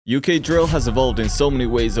UK drill has evolved in so many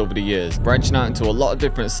ways over the years, branching out into a lot of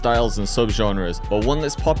different styles and subgenres, but one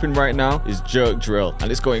that's popping right now is jerk drill, and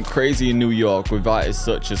it's going crazy in New York with artists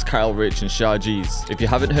such as Kyle Rich and Shah G's. If you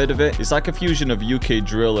haven't heard of it, it's like a fusion of UK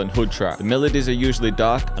drill and hood trap. The melodies are usually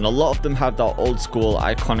dark, and a lot of them have that old school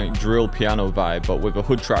iconic drill piano vibe, but with a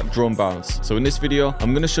hood trap drum bounce. So in this video,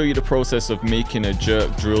 I'm going to show you the process of making a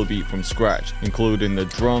jerk drill beat from scratch, including the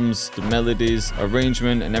drums, the melodies,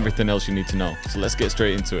 arrangement, and everything else you need to know. So let's get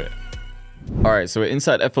straight into it. Alright, so we're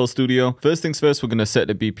inside FL Studio. First things first, we're going to set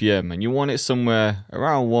the BPM, and you want it somewhere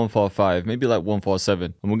around 145, maybe like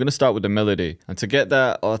 147. And we're going to start with the melody. And to get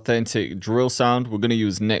that authentic drill sound, we're going to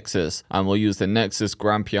use Nexus, and we'll use the Nexus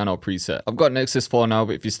Grand Piano preset. I've got Nexus 4 now,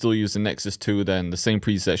 but if you're still using Nexus 2, then the same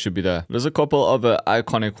preset should be there. There's a couple other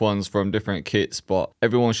iconic ones from different kits, but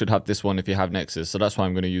everyone should have this one if you have Nexus, so that's why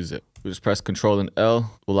I'm going to use it. We'll just press Ctrl and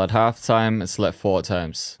L. We'll add halftime and select 4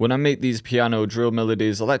 times. When I make these piano drill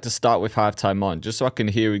melodies, I like to start with halftime on, just so I can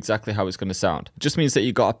hear exactly how it's going to sound. It just means that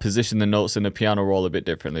you got to position the notes in the piano roll a bit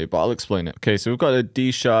differently, but I'll explain it. Okay, so we've got a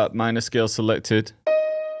D sharp minor scale selected,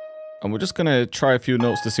 and we're just going to try a few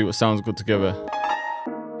notes to see what sounds good together.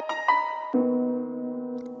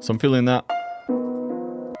 So I'm feeling that.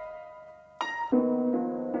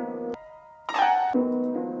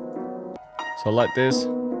 So I like this.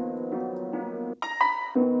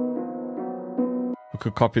 We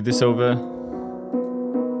could copy this over.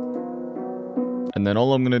 And then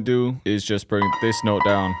all I'm going to do is just bring this note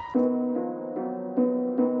down.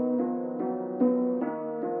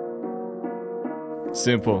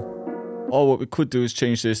 Simple. Or what we could do is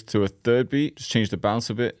change this to a third beat. Just change the bounce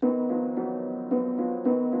a bit.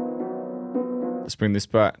 Let's bring this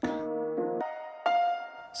back.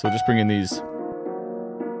 So just bringing these.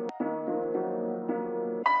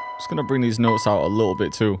 Just going to bring these notes out a little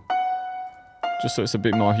bit too, just so it's a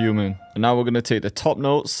bit more human. And now we're going to take the top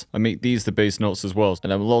notes and make these the bass notes as well.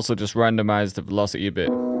 And then we'll also just randomize the velocity a bit.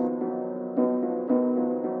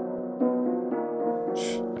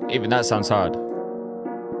 Even that sounds hard.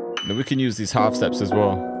 And then we can use these half steps as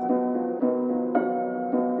well.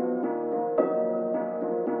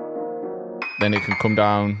 Then it can come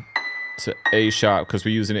down to A sharp because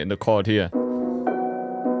we're using it in the chord here.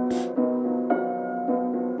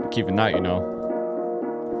 Even that, you know.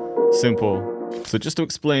 Simple. So just to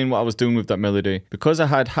explain what I was doing with that melody, because I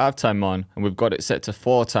had halftime on and we've got it set to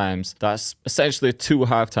 4 times, that's essentially 2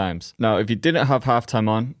 halftimes. Now, if you didn't have halftime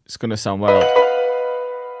on, it's going to sound wild.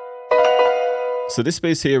 So this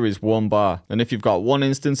space here is 1 bar, and if you've got 1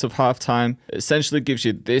 instance of halftime, it essentially gives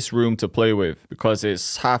you this room to play with because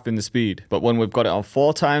it's half in the speed. But when we've got it on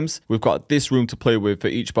 4 times, we've got this room to play with for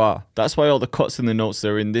each bar. That's why all the cuts in the notes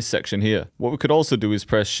are in this section here. What we could also do is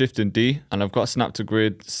press Shift and D, and I've got Snap to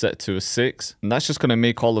Grid set to a 6, and that's just going to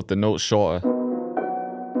make all of the notes shorter.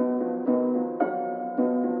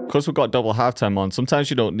 Because we've got double halftime on, sometimes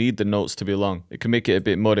you don't need the notes to be long. It can make it a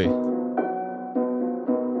bit muddy.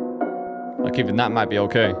 Like even that might be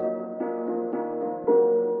okay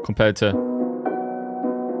compared to.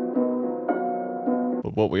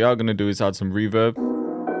 But what we are going to do is add some reverb.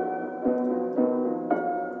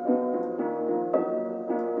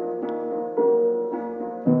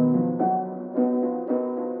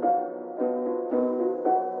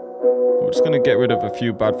 We're just going to get rid of a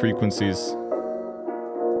few bad frequencies.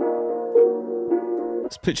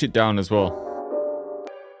 Let's pitch it down as well.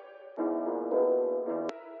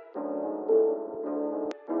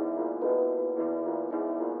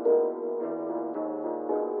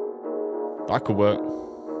 That could work.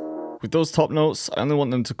 With those top notes, I only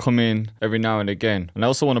want them to come in every now and again. And I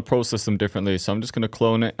also want to process them differently. So I'm just going to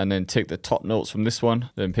clone it and then take the top notes from this one,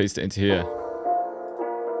 then paste it into here.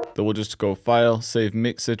 Then we'll just go File, Save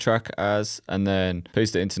Mixer Track As, and then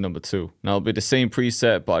paste it into number 2. Now it'll be the same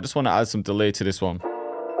preset, but I just want to add some delay to this one.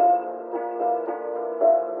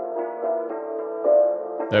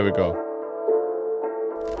 There we go.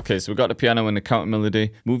 Okay, so we've got the piano and the counter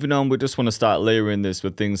melody. Moving on, we just want to start layering this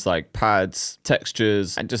with things like pads,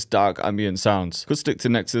 textures, and just dark ambient sounds. Could stick to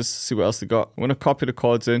Nexus, see what else they got. I'm going to copy the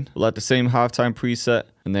chords in. We'll add the same halftime preset.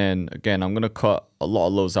 And then, again, I'm going to cut a lot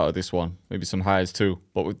of lows out of this one. Maybe some highs too.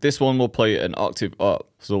 But with this one, we'll play it an octave up.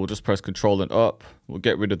 So we'll just press Ctrl and up. We'll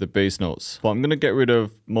get rid of the bass notes. But I'm going to get rid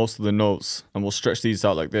of most of the notes. And we'll stretch these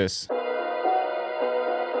out like this.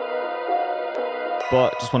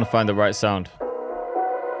 But just want to find the right sound.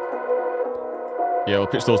 Yeah, we'll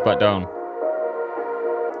pitch those back down.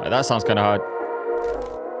 Right, that sounds kind of hard.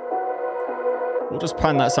 We'll just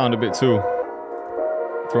pan that sound a bit too.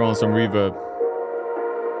 Throw on some reverb.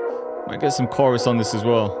 Might get some chorus on this as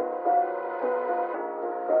well.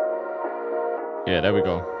 Yeah, there we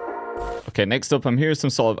go. Okay, next up, I'm hearing some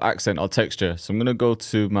sort of accent or texture. So I'm going to go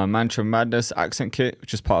to my Mantra Madness accent kit,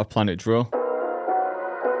 which is part of Planet Drill.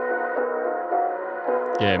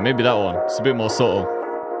 Yeah, maybe that one. It's a bit more subtle.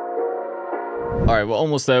 Alright, we're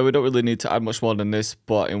almost there. We don't really need to add much more than this,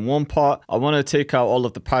 but in one part, I want to take out all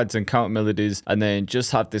of the pads and count melodies, and then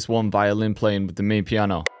just have this one violin playing with the main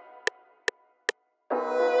piano.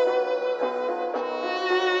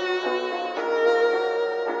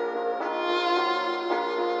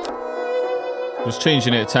 Just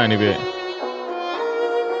changing it a tiny bit.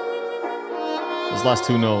 Those last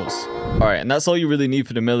two notes. Alright, and that's all you really need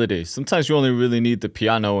for the melody. Sometimes you only really need the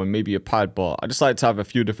piano and maybe a pad, but I just like to have a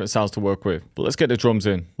few different sounds to work with. But let's get the drums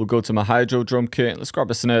in. We'll go to my hydro drum kit. Let's grab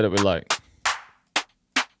a snare that we like.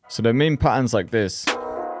 So the main pattern's like this.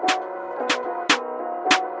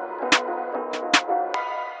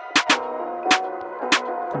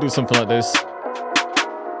 Could do something like this.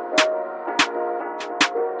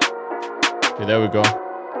 Okay, there we go.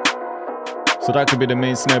 So that could be the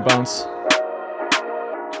main snare bounce.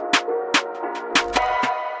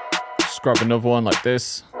 Just grab another one like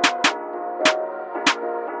this.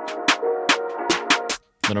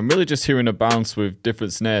 Then I'm really just hearing a bounce with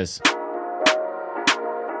different snares.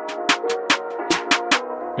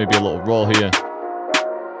 Maybe a little roll here.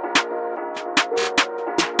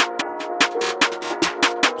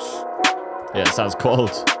 Yeah, it sounds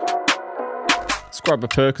cold. Let's grab a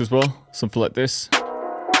perk as well, something like this.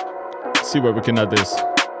 Let's see where we can add this.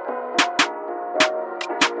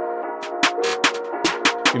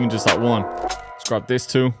 Even just like one. Let's grab this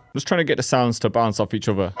too. I'm just trying to get the sounds to bounce off each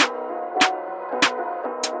other.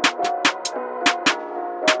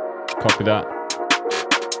 Copy that.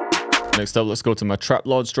 Next up, let's go to my Trap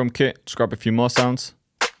Lords drum kit. Just grab a few more sounds.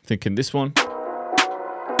 Thinking this one.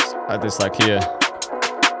 Let's add this like here.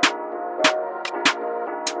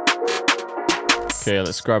 Okay,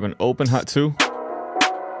 let's grab an open hat too.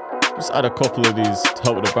 Just add a couple of these to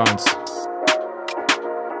help with the bounce.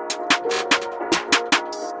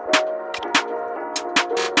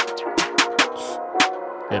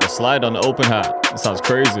 Yeah, the slide on the open hat. It sounds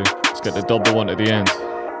crazy. Let's get the double one at the end.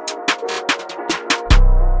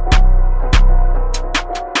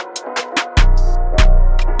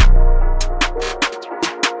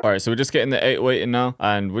 Alright, so we're just getting the 808 in now,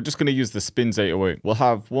 and we're just going to use the spins 808. We'll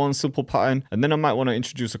have one simple pattern, and then I might want to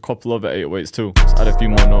introduce a couple other 808s too. Let's add a few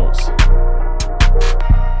more notes.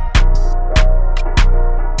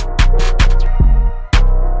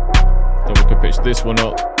 Then we can pitch this one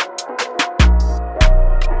up.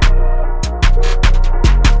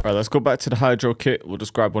 Alright, let's go back to the hydro kit. We'll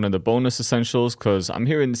just grab one of the bonus essentials, because I'm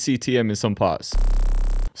hearing the CTM in some parts.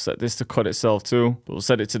 Set this to cut itself too, but we'll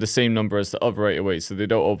set it to the same number as the other 808 so they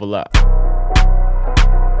don't overlap.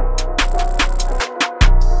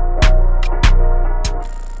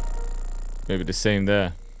 Maybe the same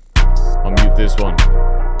there. I'll mute this one.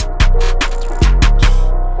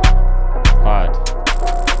 Hard.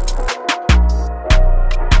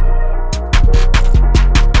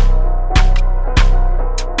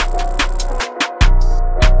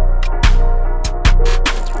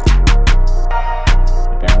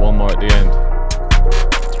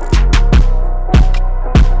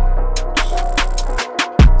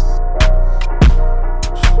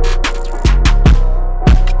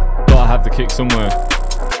 Somewhere.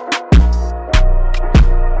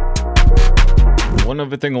 One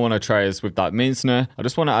other thing I want to try is with that main snare, I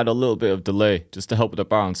just want to add a little bit of delay just to help with the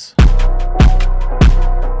bounce.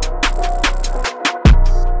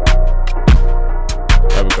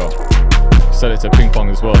 There we go. Set it to ping pong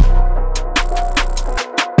as well.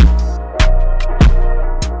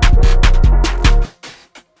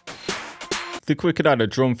 I think we could add a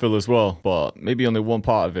drum fill as well, but maybe only one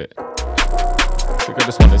part of it. I think I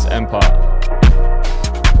just want this end part.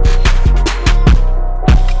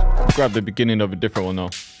 Grab the beginning of a different one though.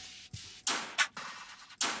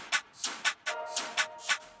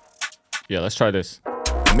 Yeah, let's try this.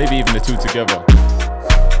 Maybe even the two together.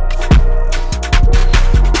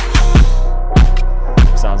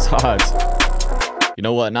 Sounds hard. You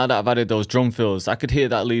know what? Now that I've added those drum fills, I could hear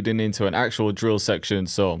that leading into an actual drill section.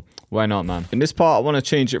 So why not, man? In this part, I want to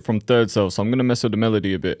change it from thirds though. So I'm going to mess with the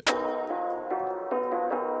melody a bit.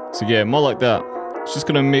 So yeah, more like that. It's just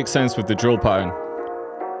going to make sense with the drill pattern.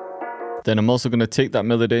 Then I'm also going to take that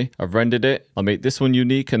melody, I've rendered it, I'll make this one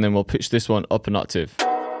unique, and then we'll pitch this one up an octave.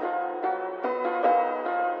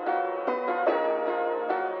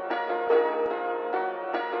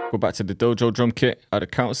 Go back to the Dojo drum kit, add a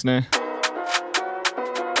counter snare.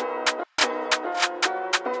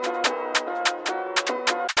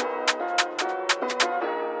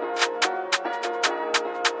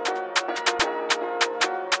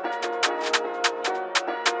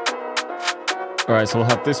 Alright, so we'll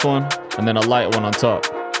have this one and then a lighter one on top.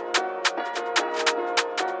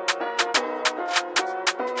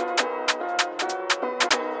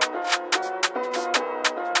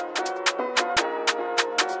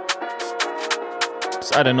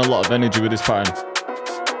 Just adding a lot of energy with this pattern.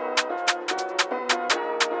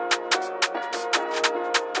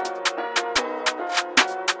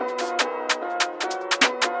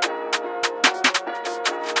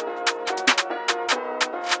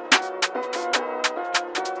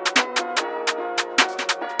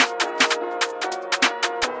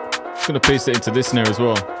 Just gonna paste it into this snare as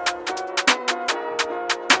well.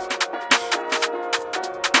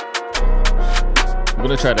 I'm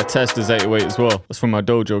gonna try to test this 808 as well. That's from my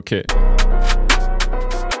dojo kit.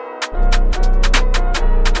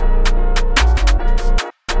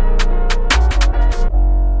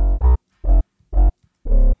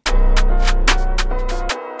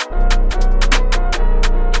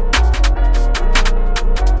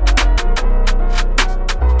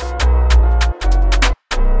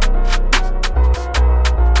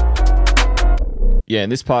 Yeah,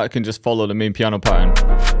 and this part can just follow the main piano pattern.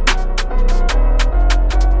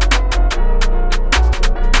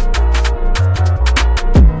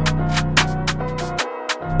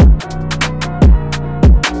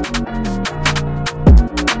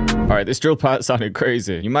 Alright, this drill part sounded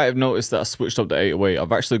crazy. You might have noticed that I switched up the 808.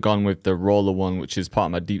 I've actually gone with the roller one, which is part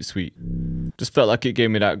of my deep suite. Just felt like it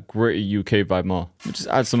gave me that gritty UK vibe more. Let me just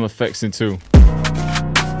add some effects in too.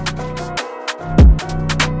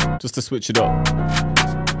 Just to switch it up.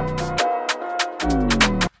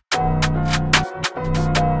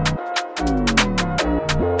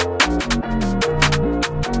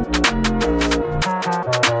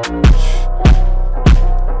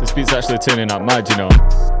 This beat's actually turning out mad, you know.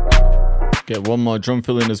 Get one more drum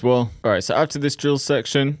fill in as well. Alright, so after this drill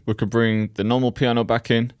section, we could bring the normal piano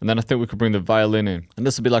back in, and then I think we could bring the violin in. And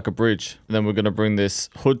this will be like a bridge. And then we're going to bring this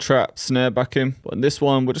hood trap snare back in. But in this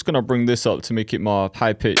one, we're just going to bring this up to make it more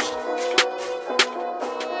high pitched.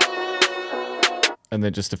 And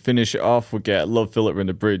then just to finish it off, we'll get Love Filler in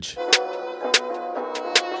the bridge.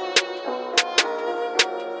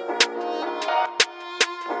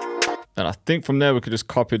 And I think from there we could just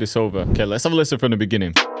copy this over. Okay, let's have a listen from the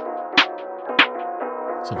beginning.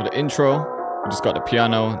 So for the intro, we just got the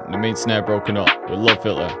piano and the main snare broken up with Love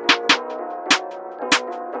Filler.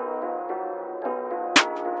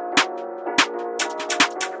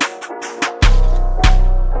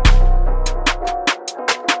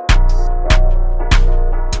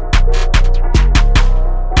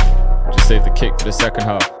 Just save the kick for the second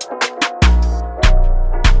half.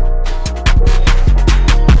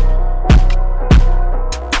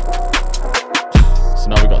 So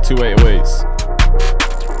now we got two 808s.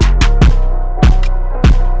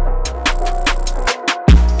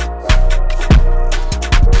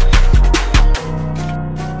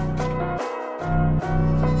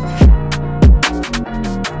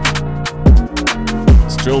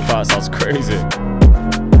 Drill part sounds crazy.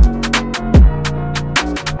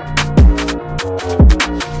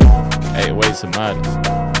 808s are mad.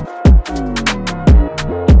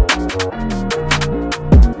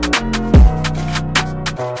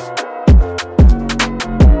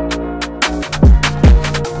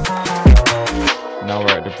 Now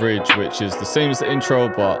we're at the bridge, which is the same as the intro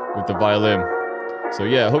but with the violin. So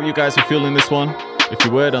yeah, I hope you guys are feeling this one. If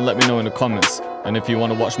you were, then let me know in the comments. And if you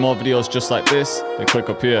want to watch more videos just like this, then click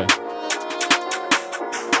up here.